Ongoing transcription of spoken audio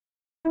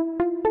Hi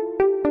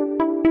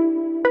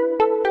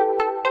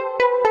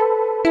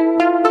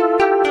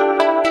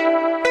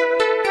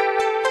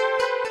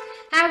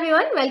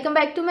everyone, welcome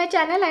back to my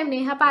channel. I'm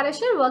Neha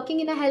Parashar, working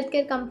in a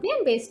healthcare company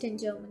and based in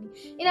Germany.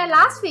 In our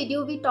last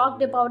video, we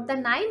talked about the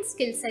 9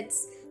 skill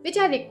sets which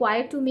are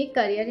required to make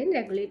career in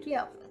regulatory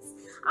affairs.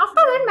 After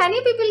that,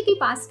 many people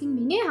keep asking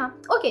me, Neha,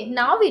 okay,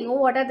 now we know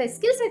what are the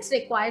skill sets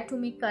required to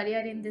make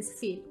career in this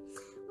field.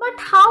 But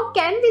how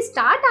can we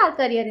start our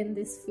career in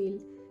this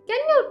field? Can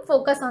you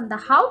focus on the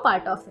how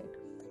part of it?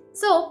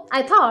 So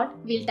I thought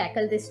we'll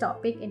tackle this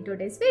topic in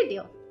today's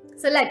video.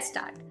 So let's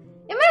start.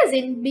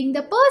 Imagine being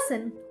the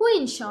person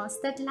who ensures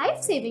that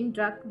life-saving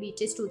drug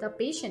reaches to the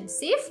patient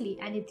safely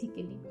and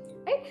ethically,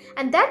 right?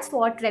 And that's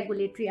what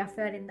regulatory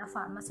affair in the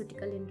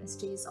pharmaceutical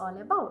industry is all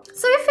about.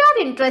 So if you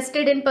are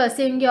interested in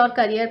pursuing your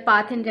career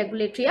path in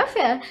regulatory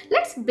affair,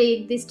 let's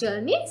break this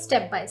journey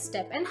step by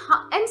step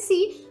and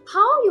see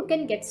how you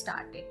can get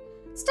started.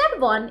 Step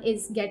 1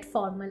 is get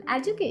formal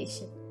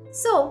education.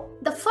 So,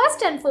 the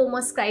first and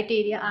foremost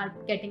criteria are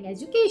getting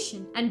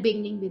education and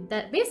beginning with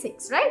the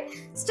basics, right?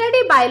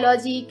 Study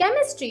biology,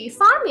 chemistry,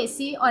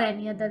 pharmacy or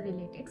any other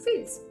related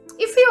fields.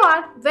 If you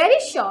are very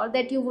sure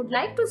that you would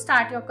like to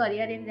start your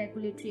career in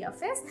regulatory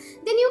affairs,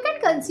 then you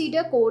can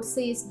consider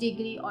courses,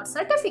 degree or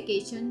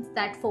certifications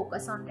that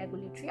focus on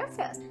regulatory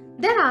affairs.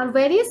 There are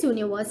various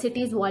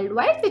universities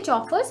worldwide which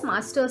offers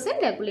masters in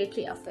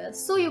regulatory affairs,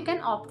 so you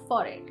can opt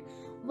for it.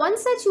 One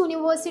such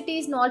university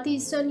is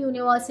Northeastern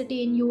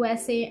University in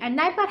USA and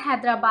NIPER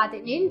Hyderabad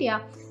in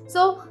India.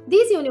 So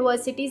these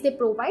universities, they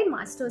provide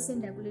masters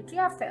in regulatory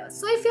affairs.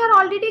 So if you are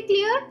already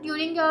clear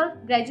during your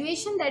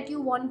graduation that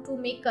you want to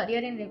make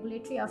career in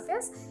regulatory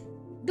affairs,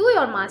 do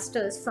your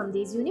masters from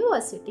these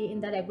university in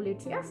the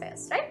regulatory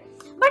affairs, right?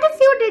 But if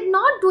you did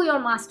not do your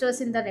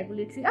masters in the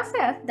regulatory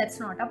affair, that's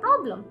not a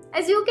problem,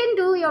 as you can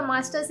do your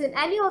masters in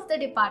any of the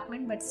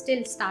department but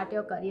still start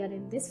your career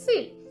in this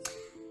field.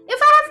 If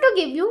I have to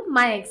give you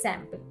my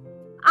example,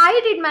 I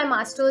did my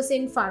masters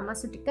in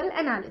pharmaceutical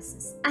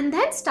analysis and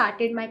then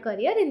started my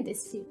career in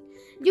this field.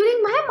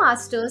 During my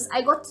masters,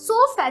 I got so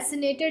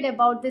fascinated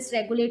about this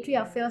regulatory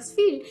affairs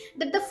field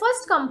that the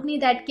first company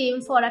that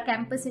came for a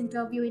campus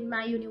interview in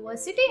my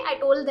university, I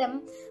told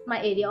them my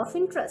area of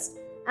interest.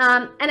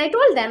 And I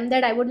told them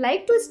that I would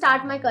like to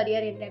start my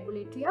career in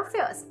regulatory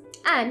affairs.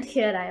 And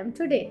here I am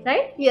today,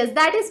 right? Yes,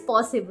 that is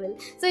possible.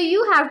 So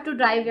you have to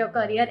drive your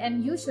career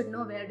and you should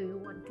know where do you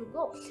want to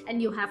go and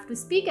you have to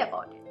speak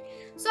about it.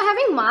 So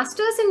having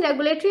masters in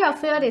regulatory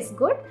affair is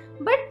good,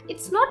 but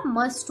it's not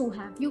must to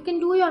have. You can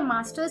do your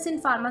masters in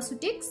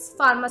pharmaceutics,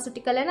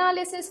 pharmaceutical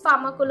analysis,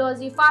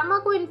 pharmacology,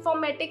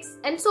 pharmacoinformatics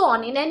and so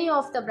on in any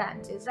of the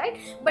branches, right?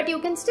 But you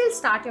can still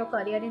start your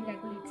career in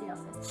regulatory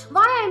affairs.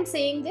 Why I am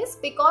saying this?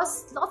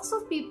 Because lots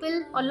of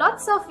people or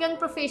lots of young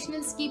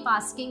professionals keep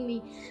asking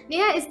me,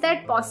 Neha, is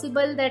that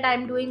possible that I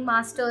am doing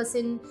masters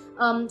in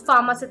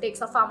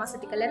pharmaceutics or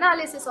pharmaceutical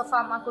analysis or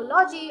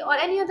pharmacology or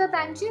any other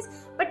branches,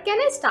 but can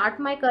I start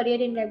my career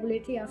in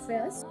regulatory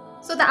affairs?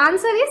 So the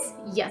answer is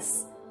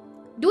yes.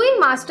 Doing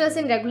masters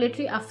in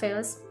regulatory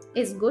affairs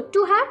is good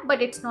to have,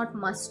 but it's not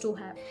must to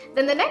have.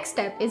 Then the next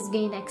step is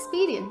gain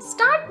experience.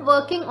 Start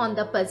working on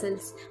the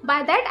puzzles.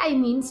 By that I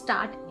mean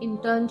start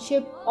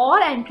internship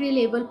or entry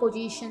level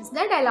positions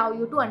that allow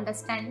you to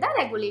understand the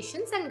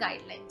regulations and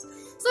guidelines.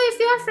 So if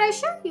you are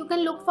fresher, you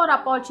can look for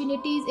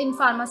opportunities in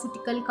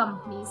pharmaceutical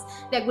companies,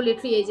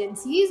 regulatory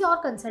agencies or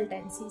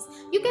consultancies.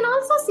 You can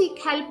also seek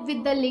help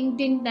with the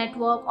LinkedIn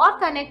network or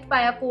connect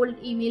by a cold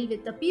email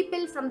with the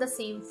people from the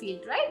same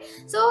field, right?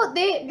 So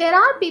there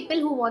are people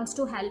who wants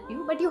to help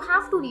you, but you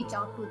have to reach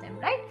out to them,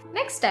 right?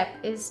 Next step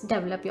is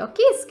develop your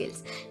key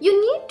skills. You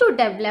need to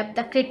develop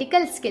the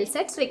critical skill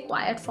sets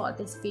required for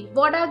this field.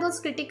 What are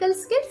those critical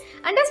skills?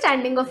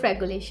 Understanding of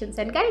regulations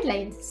and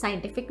guidelines,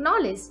 scientific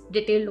knowledge,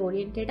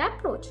 detail-oriented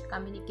approach,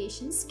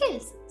 communication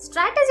skills,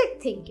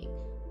 strategic thinking,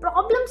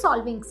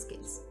 problem-solving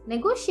skills,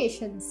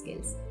 negotiation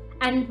skills,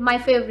 and my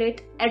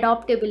favorite,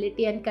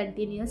 adaptability and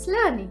continuous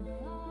learning,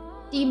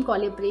 team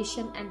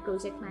collaboration and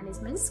project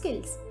management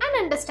skills,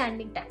 and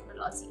understanding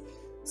technology.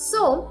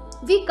 So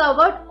we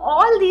covered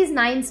all these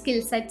 9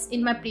 skill sets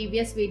in my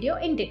previous video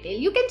in detail.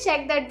 You can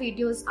check that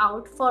videos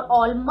out for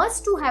all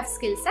must to have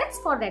skill sets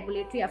for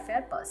regulatory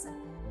affair person.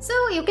 So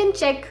you can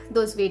check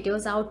those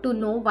videos out to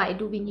know why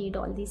do we need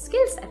all these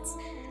skill sets.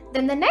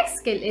 Then the next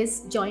skill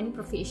is join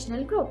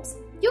professional groups.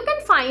 You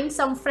can find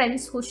some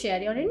friends who share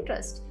your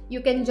interest.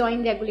 You can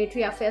join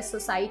regulatory affairs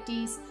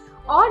societies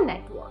or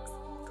networks.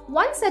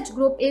 One such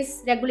group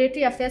is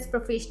Regulatory Affairs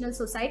Professional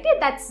Society,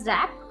 that's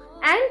RAP,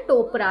 and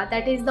TOPRA,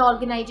 that is the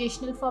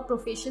Organizational for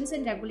Professions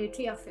in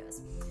Regulatory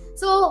Affairs.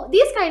 So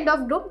these kind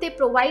of group, they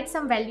provide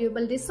some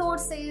valuable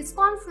resources,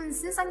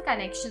 conferences and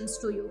connections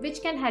to you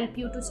which can help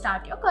you to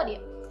start your career.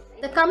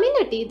 The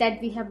community that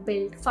we have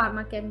built,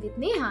 PharmaCamp with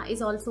Neha,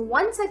 is also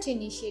one such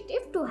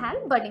initiative to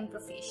help budding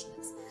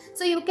professionals.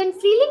 So you can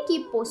freely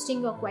keep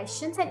posting your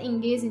questions and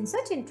engage in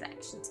such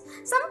interactions.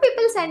 Some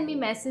people send me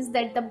messages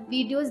that the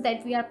videos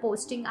that we are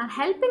posting are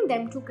helping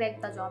them to crack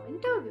the job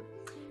interview.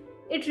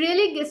 it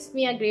really gives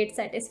me a great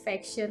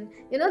satisfaction,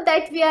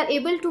 that we are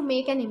able to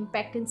make an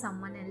impact in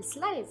someone else's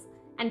life.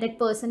 And that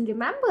person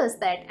remembers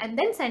that and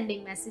then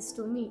sending message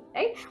to me,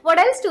 right? What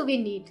else do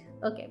we need?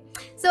 Okay,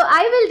 so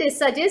I will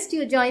suggest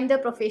you join the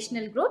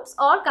professional groups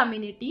or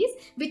communities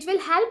which will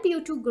help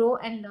you to grow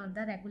and learn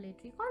the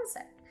regulatory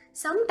concept.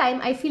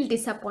 Sometimes I feel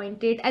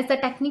disappointed as the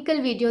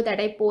technical video that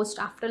I post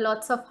after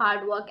lots of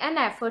hard work and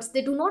efforts,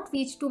 they do not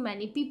reach to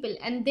many people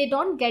and they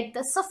don't get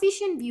the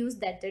sufficient views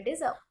that they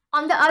deserve.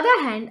 On the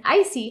other hand,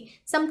 I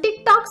see some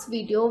TikTok's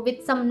video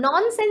with some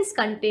nonsense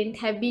content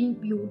have been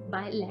viewed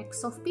by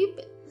lakhs of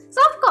people. So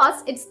of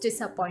course, it's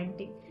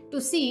disappointing to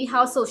see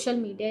how social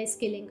media is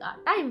killing our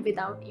time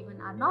without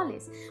even our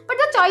knowledge. But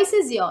the choice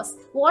is yours.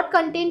 What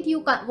content you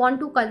want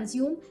to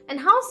consume and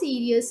how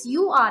serious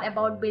you are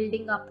about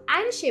building up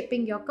and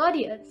shaping your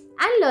career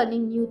and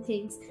learning new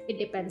things, it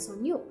depends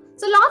on you.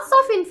 So lots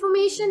of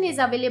information is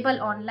available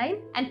online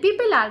and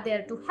people are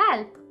there to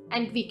help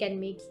and we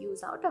can make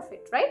use out of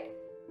it, right?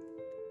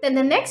 Then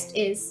the next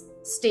is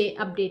stay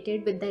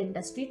updated with the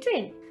industry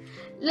trend.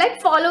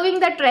 Like following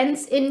the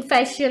trends in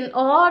fashion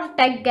or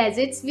tech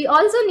gadgets, we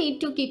also need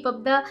to keep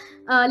up the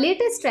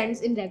latest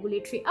trends in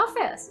regulatory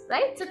affairs,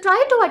 right? So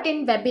try to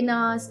attend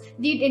webinars,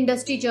 read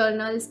industry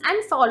journals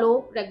and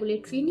follow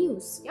regulatory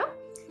news. Yeah.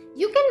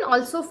 You can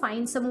also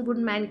find some good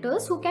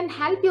mentors who can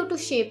help you to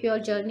shape your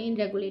journey in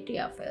regulatory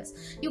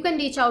affairs. You can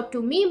reach out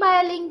to me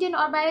via LinkedIn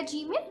or via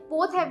Gmail.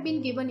 Both have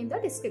been given in the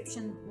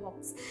description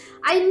box.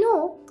 I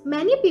know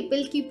many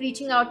people keep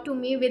reaching out to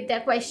me with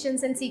their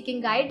questions and seeking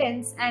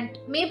guidance, and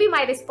maybe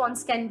my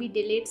response can be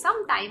delayed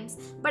sometimes.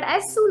 But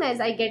as soon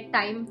as I get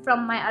time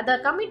from my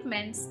other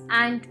commitments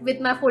and with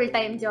my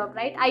full-time job,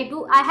 right?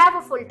 I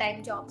have a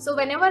full-time job. So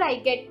whenever I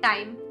get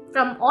time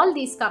from all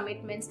these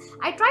commitments,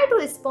 I try to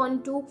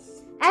respond to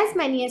as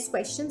many as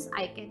questions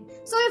I can.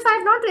 So if I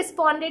have not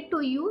responded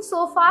to you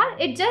so far,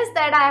 it's just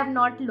that I have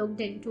not looked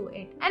into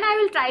it and I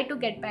will try to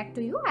get back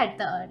to you at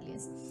the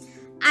earliest.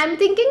 I'm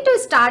thinking to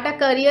start a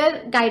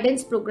career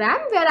guidance program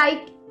where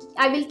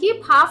I will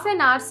keep half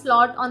an hour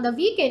slot on the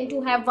weekend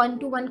to have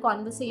one-to-one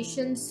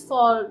conversations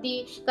for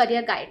the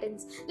career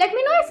guidance. Let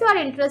me know if you are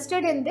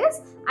interested in this.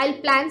 I'll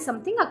plan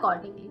something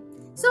accordingly.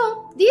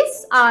 So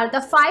these are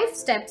the 5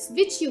 steps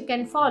which you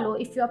can follow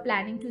if you are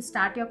planning to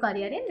start your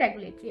career in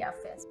regulatory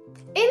affairs.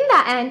 In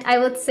the end, I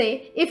would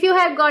say, if you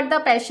have got the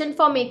passion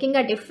for making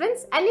a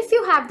difference and if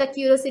you have the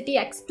curiosity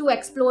to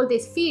explore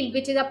this field,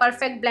 which is a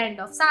perfect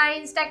blend of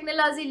science,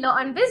 technology, law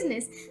and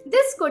business,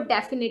 this could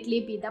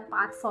definitely be the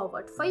path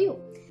forward for you.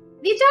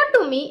 Reach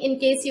out to me in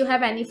case you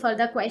have any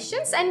further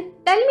questions and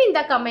tell me in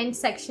the comment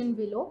section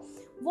below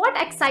what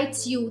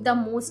excites you the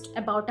most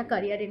about a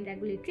career in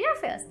regulatory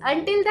affairs.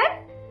 Until then,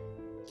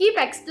 keep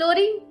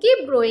exploring,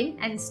 keep growing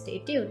and stay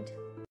tuned.